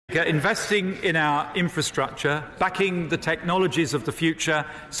Investing in our infrastructure, backing the technologies of the future,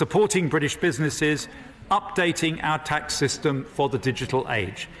 supporting British businesses, updating our tax system for the digital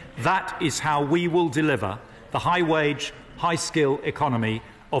age. That is how we will deliver the high-wage, high-skill economy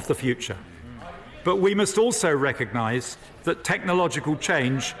of the future. But we must also recognise that technological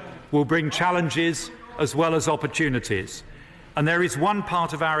change will bring challenges as well as opportunities. And there is one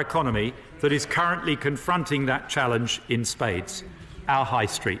part of our economy that is currently confronting that challenge in spades: our high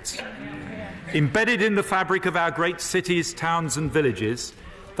streets. Embedded in the fabric of our great cities, towns and villages,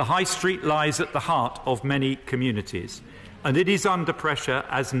 the high street lies at the heart of many communities, and it is under pressure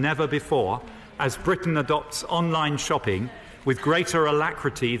as never before as Britain adopts online shopping with greater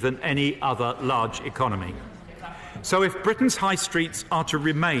alacrity than any other large economy. So if Britain's high streets are to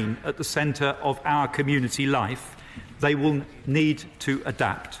remain at the centre of our community life, they will need to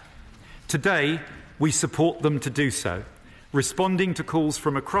adapt. Today, we support them to do so, responding to calls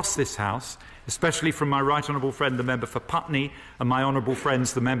from across this House, especially from my right honourable friend, the member for Putney, and my honourable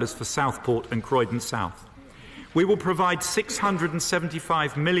friends, the members for Southport and Croydon South. We will provide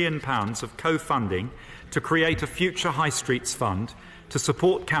 £675 million of co-funding to create a future High Streets Fund to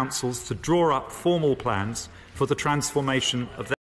support councils to draw up formal plans for the transformation of their